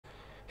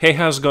Hey,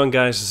 how's it going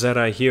guys,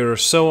 ZDEyE here.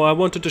 So I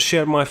wanted to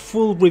share my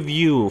full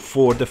review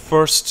for the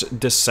First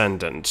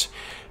Descendant.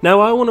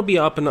 Now I want to be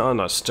up and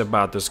honest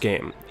about this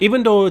game.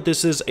 Even though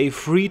this is a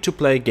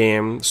free-to-play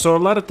game, so a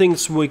lot of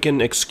things we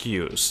can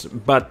excuse,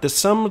 but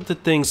some of the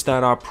things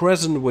that are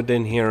present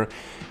within here,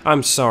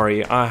 I'm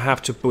sorry, I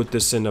have to put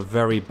this in a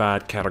very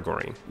bad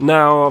category.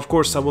 Now, of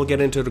course, I will get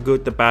into the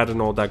good, the bad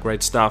and all that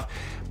great stuff,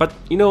 but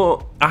you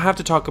know, I have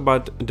to talk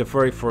about the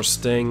very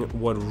first thing,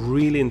 what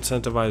really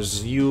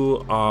incentivizes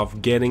you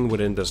of getting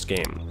within this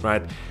game,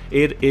 right?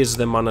 It is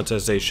the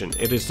monetization,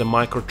 it is the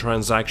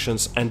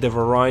microtransactions and the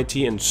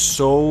variety and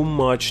so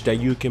much that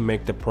you can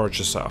make the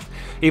purchase of.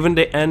 Even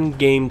the end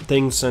game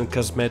things and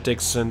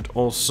cosmetics and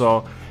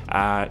also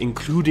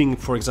including,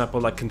 for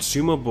example, like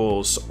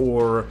consumables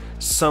or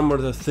some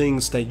of the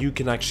things that you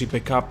can actually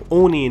pick up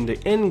only in the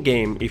end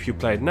game if you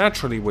play it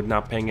naturally with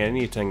not paying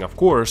anything, of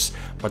course,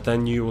 but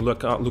then you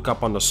look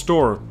up on the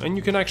store and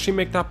you can actually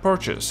make that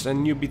purchase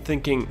and you'll be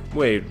thinking,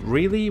 wait,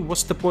 really?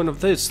 What's the point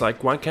of this?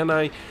 Like, why can't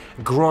I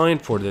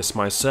grind for this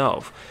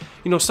myself?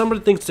 You know, some of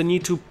the things that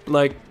need to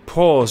like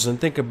pause and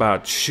think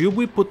about, should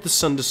we put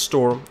this on the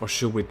store or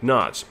should we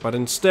not? But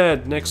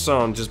instead,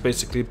 NEXON just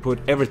basically put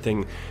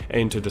everything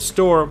into the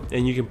store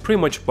and you can pretty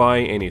much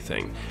buy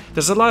anything.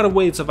 There's a lot of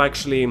ways of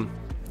actually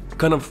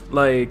kind of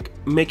like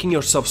making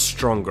yourself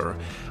stronger,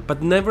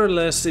 but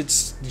nevertheless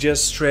it's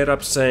just straight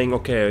up saying,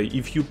 okay,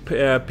 if you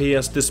pay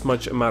us this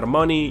much amount of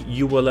money,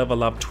 you will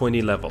level up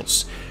 20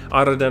 levels.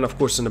 Other than, of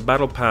course, in the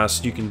battle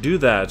pass you can do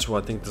that. Well,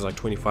 I think there's like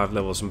 25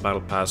 levels in battle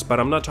pass, but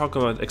I'm not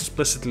talking about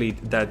explicitly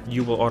that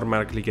you will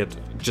automatically get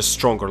just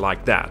stronger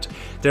like that.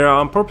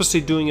 I'm purposely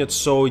doing it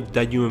so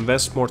that you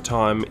invest more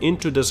time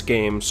into this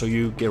game so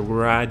you get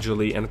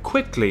gradually and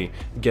quickly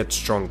get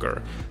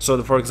stronger.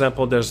 So for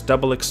example, there's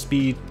double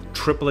XP,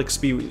 triple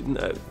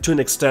XP to an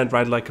extent,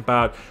 right? Like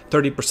about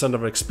 30%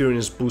 of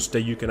experience boost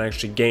that you can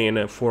actually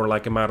gain for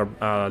like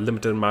a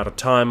limited amount of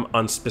time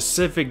on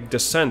specific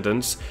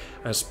descendants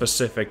at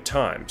specific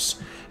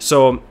times.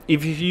 So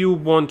if you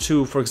want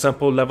to, for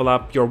example, level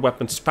up your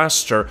weapons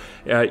faster,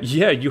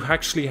 yeah, you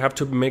actually have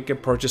to make a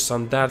purchase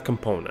on that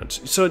component.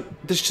 So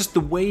there's just the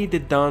way they're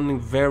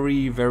done,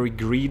 very, very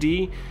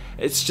greedy.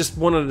 It's just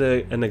one of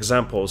an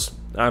examples.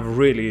 I've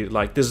really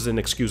like, this is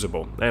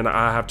inexcusable and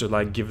I have to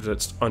like give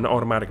it an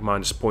automatic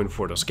minus point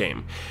for this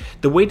game.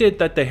 The way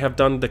that they have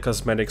done the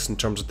cosmetics in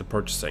terms of the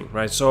purchasing,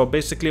 right? So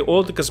basically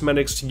all the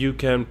cosmetics you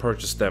can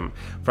purchase them.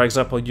 For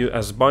example, you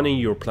as Bunny,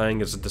 you're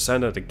playing as a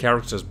descendant, the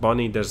character is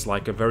Bunny, there's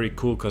like a very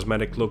cool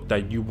cosmetic look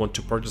that you want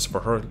to purchase for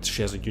her.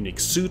 She has a unique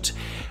suit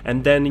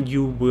and then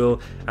you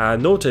will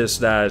notice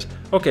that,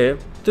 okay,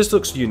 this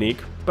looks unique,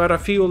 but I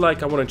feel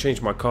like I want to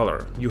change my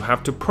color. You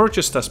have to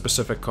purchase that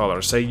specific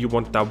color. Say you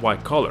want that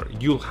white color,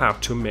 you'll have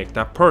to make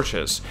that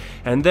purchase.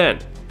 And then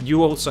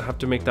you also have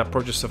to make that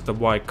purchase of the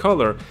white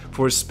color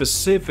for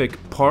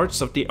specific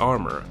parts of the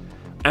armor.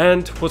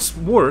 And what's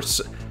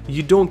worse,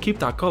 you don't keep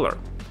that color.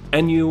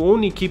 And you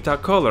only keep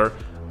that color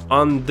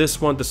on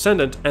this one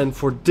descendant and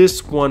for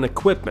this one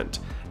equipment.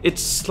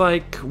 It's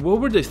like, what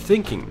were they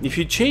thinking? If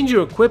you change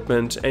your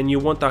equipment and you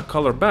want that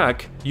color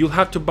back, you'll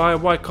have to buy a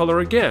white color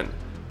again.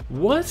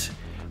 What?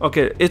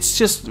 Okay, it's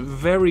just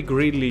very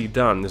greedily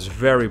done, it's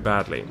very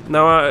badly.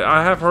 Now,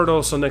 I have heard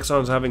also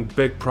NEXON is having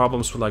big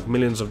problems with like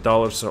millions of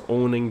dollars they're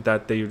owning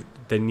that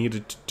they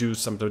needed to do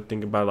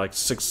something about like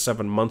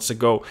 6-7 months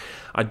ago.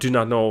 I do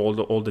not know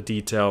all the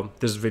detail.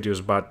 This video is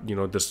about, you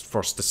know, this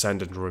First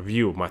Descendant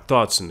review, my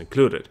thoughts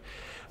included.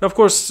 Now, of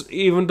course,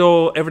 even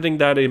though everything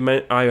that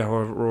I have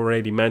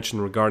already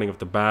mentioned regarding of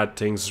the bad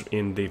things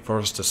in the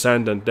First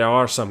Descendant, there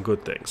are some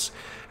good things.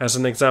 As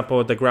an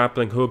example, the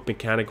grappling hook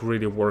mechanic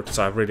really works.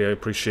 I really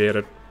appreciate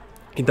it.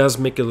 It does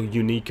make it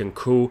unique and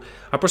cool.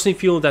 I personally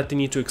feel that they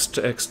need to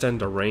extend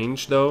the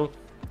range though,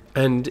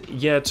 and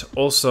yet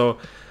also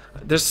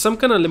there's some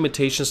kind of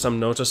limitations I'm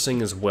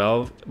noticing as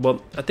well.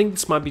 Well, I think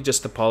this might be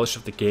just the polish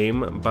of the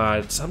game,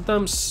 but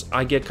sometimes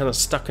I get kind of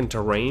stuck in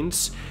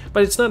terrains.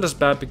 But it's not as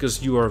bad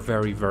because you are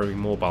very, very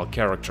mobile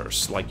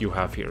characters like you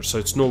have here. So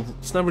it's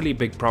not really a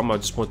big problem. I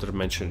just wanted to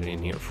mention it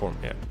in here for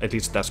me. At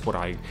least that's what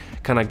I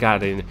kind of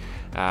got in.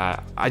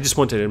 I just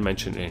wanted to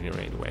mention it in here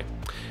anyway.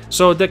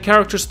 So the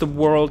characters, the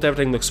world,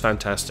 everything looks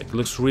fantastic. It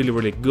looks really,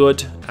 really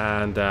good.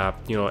 And,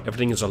 you know,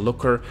 everything is a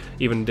looker.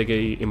 Even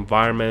the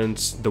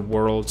environments, the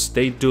worlds,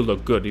 they do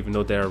look good, even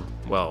though they're,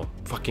 well,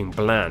 fucking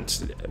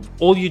bland.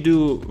 All you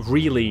do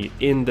really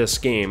in this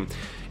game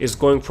is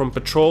going from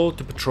patrol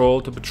to patrol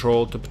to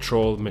patrol to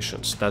patrol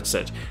missions. That's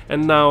it.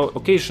 And now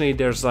occasionally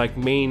there's like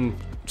main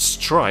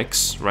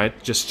strikes,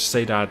 right? Just to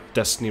say that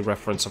Destiny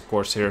reference, of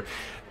course, here.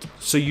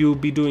 So you'll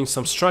be doing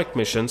some strike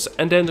missions,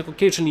 and then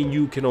occasionally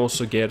you can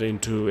also get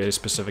into a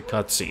specific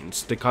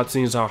cutscenes. The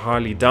cutscenes are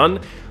highly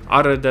done,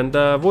 other than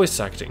the voice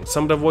acting.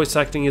 Some of the voice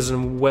acting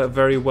isn't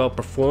very well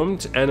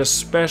performed, and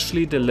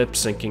especially the lip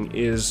syncing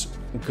is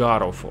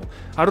god-awful.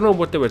 I don't know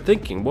what they were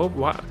thinking.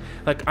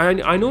 Like,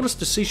 I noticed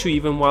this issue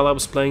even while I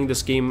was playing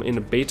this game in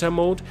a beta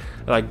mode,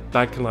 like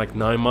back like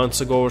 9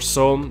 months ago or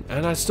so,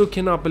 and I still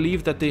cannot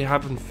believe that they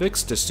haven't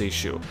fixed this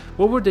issue.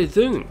 What were they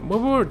doing?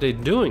 What were they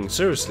doing?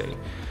 Seriously.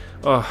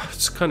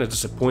 It's kind of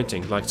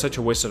disappointing, like such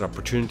a wasted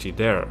opportunity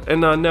there.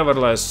 And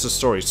nevertheless, the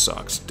story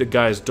sucks. The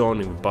guys don't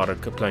even bother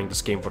playing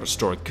this game for the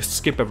story.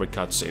 Skip every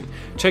cutscene.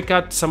 Check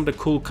out some of the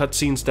cool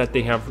cutscenes that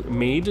they have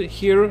made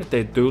here.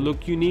 They do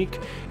look unique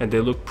and they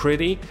look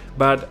pretty,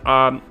 but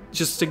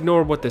just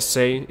ignore what they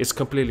say. It's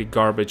completely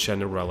garbage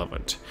and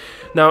irrelevant.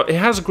 Now, it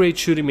has great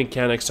shooting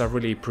mechanics. I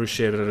really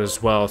appreciate it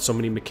as well. So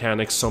many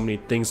mechanics, so many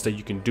things that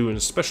you can do, and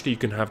especially you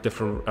can have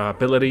different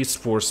abilities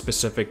for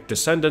specific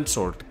descendants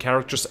or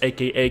characters,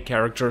 aka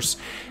characters.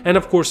 And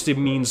of course, it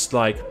means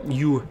like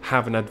you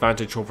have an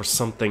advantage over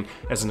something,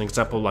 as an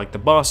example, like the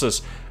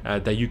bosses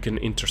that you can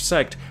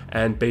intersect.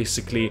 And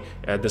basically,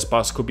 this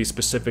boss could be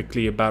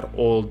specifically about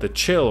all the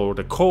chill or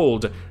the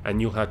cold, and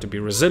you'll have to be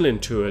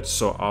resilient to it.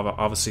 So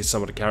obviously,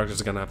 some of the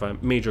characters are gonna have a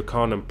major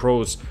con and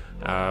pros.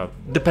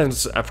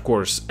 Depends, of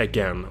course,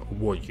 again,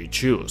 what you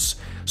choose.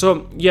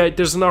 So yeah,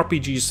 there's an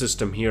RPG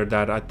system here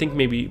that I think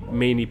maybe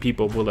many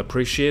people will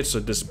appreciate. So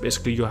this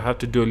basically you have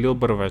to do a little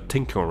bit of a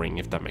tinkering,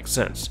 if that makes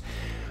sense.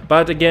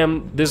 But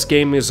again, this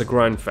game is a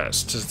grind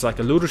fest. It's like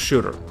a looter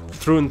shooter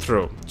through and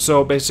through.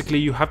 So basically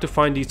you have to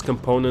find these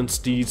components,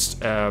 these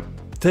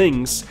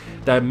things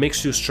that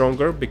makes you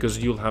stronger, because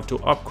you'll have to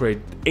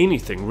upgrade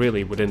anything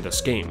really within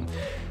this game.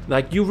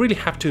 Like, you really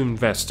have to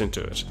invest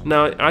into it.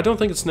 Now, I don't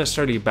think it's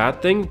necessarily a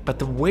bad thing, but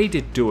the way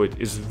they do it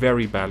is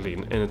very badly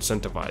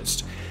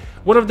incentivized.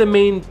 One of the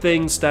main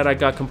things that I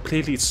got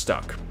completely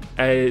stuck,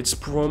 it's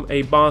from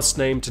a boss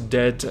named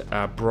Dead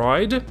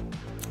Bride,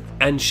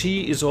 and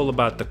she is all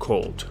about the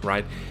cold,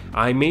 right?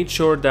 I made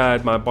sure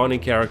that my Bonnie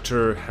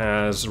character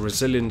has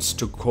resilience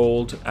to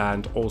cold,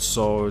 and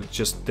also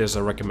just there's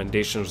a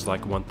recommendation, it's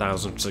like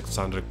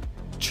 1600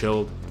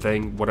 chill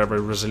thing,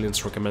 whatever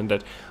resilience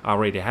recommended. I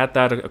already had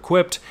that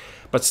equipped,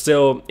 but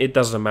still it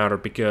doesn't matter,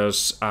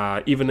 because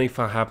even if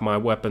I have my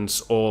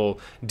weapons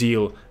all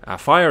deal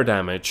fire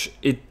damage,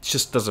 it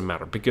just doesn't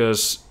matter,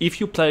 because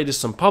if you play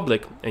this in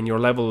public and your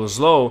level is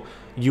low,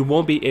 you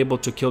won't be able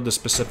to kill the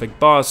specific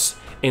boss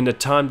in the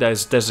time that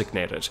is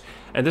designated.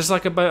 And there's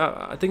like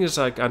about, I think it's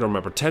like, I don't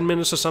remember, 10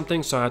 minutes or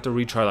something, so I had to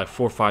retry like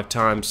 4 or 5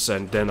 times,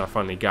 and then I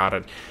finally got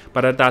it.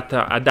 But at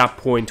that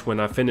point,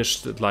 when I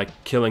finished like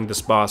killing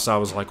this boss, I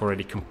was like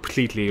already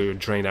completely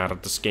drained out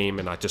of this game,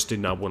 and I just did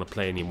not want to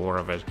play any more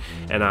of it.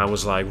 And I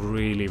was like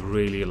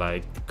really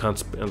like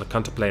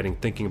contemplating,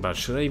 thinking about,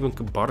 should I even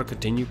bother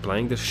continue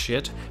playing this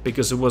shit?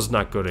 Because it was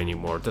not good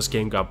anymore. This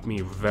game got me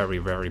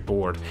very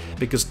bored,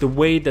 because the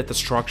way that the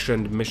structure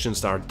and the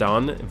missions are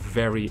done,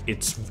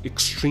 it's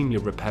extremely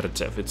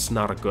repetitive. It's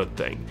not a good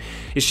thing.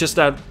 It's just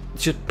that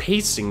just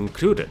pacing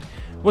included.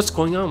 What's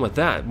going on with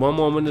that? One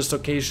moment is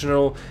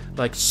occasional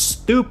like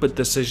stupid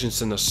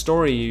decisions in the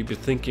story, you'd be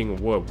thinking,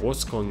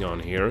 what's going on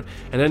here?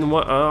 And then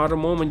one other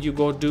moment you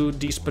go do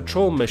these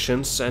patrol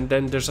missions, and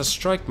then there's a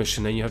strike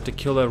mission and you have to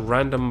kill a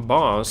random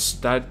boss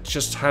that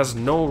just has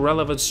no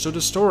relevance to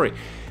the story.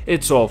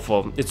 It's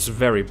awful. It's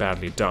very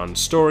badly done.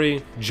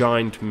 Story,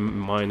 giant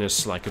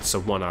minus, like it's a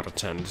 1 out of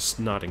 10. It's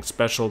nothing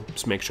special.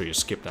 Just make sure you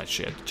skip that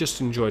shit. Just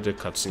enjoy the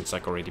cutscenes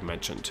like already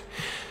mentioned.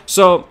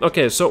 So,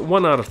 okay, so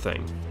one other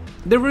thing.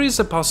 There is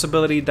a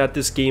possibility that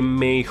this game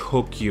may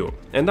hook you,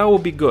 and that will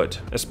be good,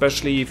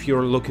 especially if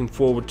you're looking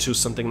forward to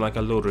something like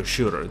a looter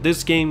shooter.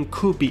 This game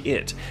could be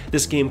it.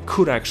 This game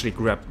could actually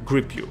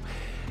grip you.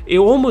 It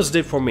almost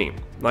did for me,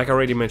 like I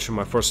already mentioned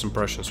in my first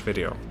impressions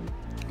video.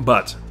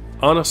 But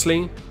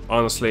honestly,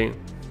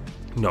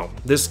 no.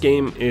 This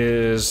game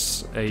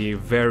is a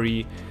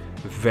very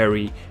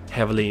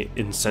heavily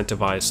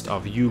incentivized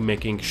of you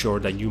making sure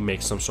that you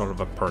make some sort of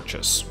a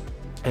purchase.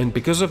 And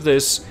because of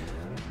this,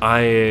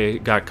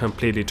 I got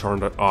completely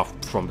turned off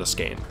from this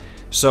game.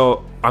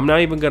 So I'm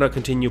not even gonna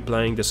continue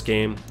playing this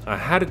game. I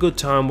had a good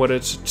time with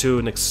it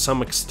to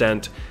some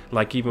extent.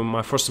 Like even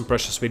my first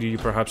impressions video, you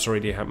perhaps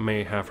already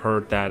may have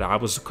heard that I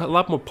was a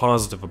lot more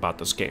positive about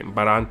this game.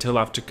 But until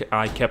after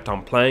I kept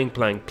on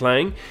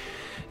playing,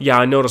 yeah,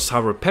 I noticed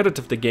how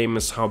repetitive the game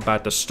is, how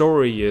bad the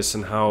story is,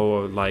 and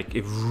how like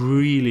it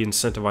really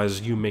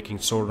incentivizes you making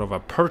sort of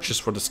a purchase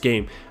for this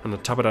game. And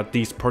on top of that,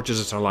 these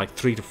purchases are like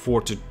 3 to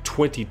 4 to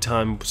 20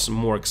 times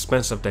more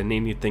expensive than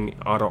anything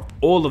out of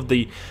all of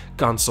the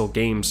console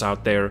games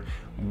out there.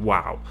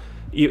 Wow.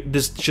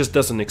 This just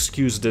doesn't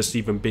excuse this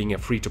even being a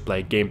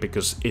free-to-play game,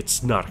 because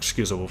it's not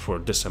excusable for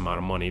this amount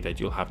of money that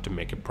you'll have to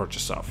make a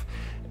purchase of.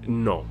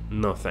 No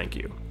thank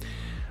you.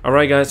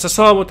 Alright guys, that's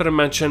all I wanted to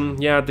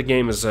mention. Yeah, the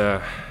game is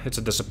it's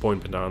a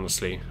disappointment,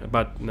 honestly,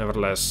 but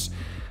nevertheless,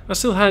 I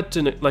still had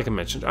to, like I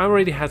mentioned, I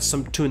already had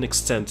to an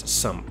extent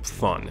some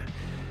fun.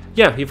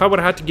 yeah, if I would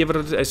have had to give it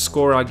a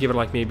score, I'd give it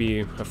like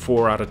maybe a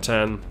 4 out of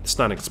 10. It's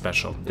nothing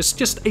special. It's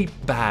just a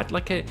bad,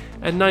 like a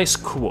nice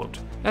quote.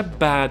 A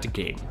bad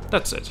game.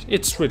 That's it.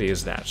 It really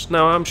is that.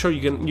 Now, I'm sure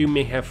you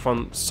may have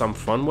some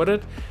fun with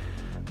it.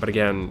 But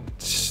again,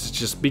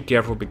 just be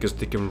careful because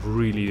they can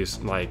really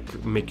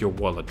like make your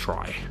wallet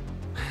dry.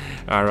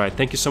 Alright,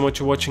 thank you so much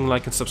for watching,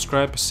 like and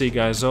subscribe. See you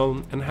guys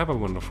all, and have a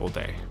wonderful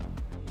day.